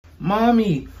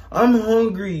Mommy, I'm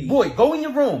hungry. Boy, go in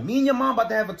your room. Me and your mom about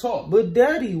to have a talk. But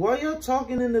Daddy, why y'all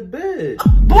talking in the bed?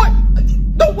 Boy,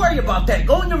 don't worry about that.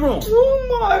 Go in your room.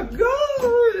 Oh my God,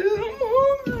 I'm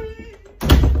hungry.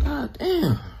 God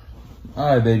damn.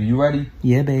 All right, baby, you ready?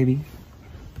 Yeah, baby.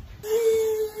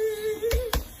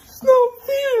 It's not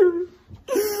fair.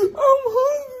 I'm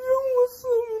hungry. I want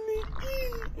something to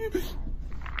eat.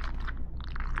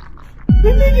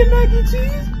 They making mac and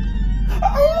cheese?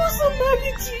 I want some mac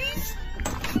and cheese.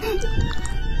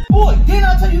 Boy, didn't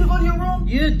I tell you to go to your room?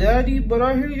 Yeah, Daddy, but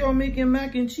I hear y'all making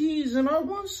mac and cheese and I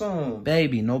want some.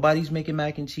 Baby, nobody's making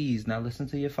mac and cheese. Now listen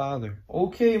to your father.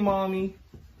 Okay, Mommy.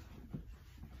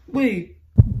 Wait.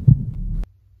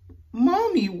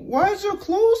 Mommy, why is your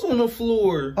clothes on the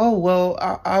floor? Oh, well,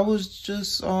 I was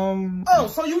just, Oh,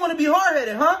 so you want to be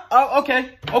hard-headed, huh? Oh,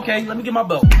 okay. Okay, let me get my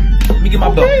belt. Let me get my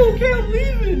belt. Okay, I'm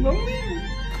leaving.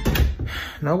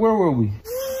 now where were we?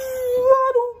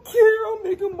 I don't care. I'm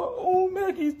making my own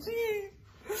mac and cheese.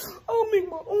 I'll make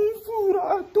my own food.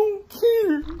 I don't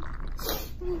care.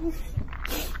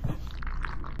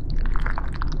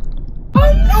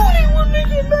 I knew they were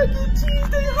making mac and cheese.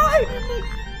 They hiding it.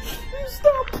 You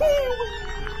stop playing with me.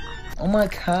 Oh my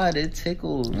God, it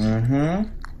tickles. Oh,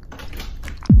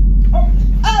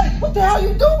 hey, what the hell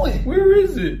you doing? Where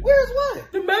is it? Where's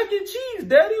what? The mac and cheese,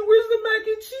 Daddy. Where's the mac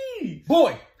and cheese?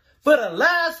 Boy, for the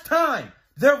last time,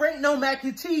 there ain't no mac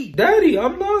and cheese. Daddy,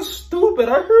 I'm not stupid.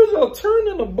 I heard y'all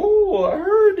turning the bowl. I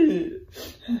heard it.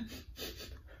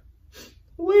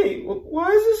 Wait, why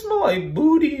does it smell like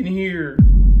booty in here?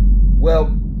 Well,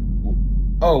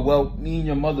 me and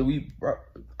your mother,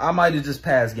 I might have just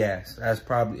passed gas. I just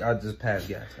passed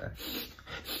gas.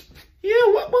 Yeah,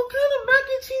 what kind of mac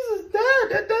and cheese is that?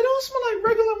 That don't smell like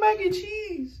regular mac and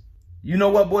cheese. You know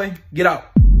what, boy? Get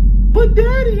out. But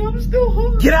Daddy, I'm still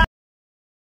hungry. Get out.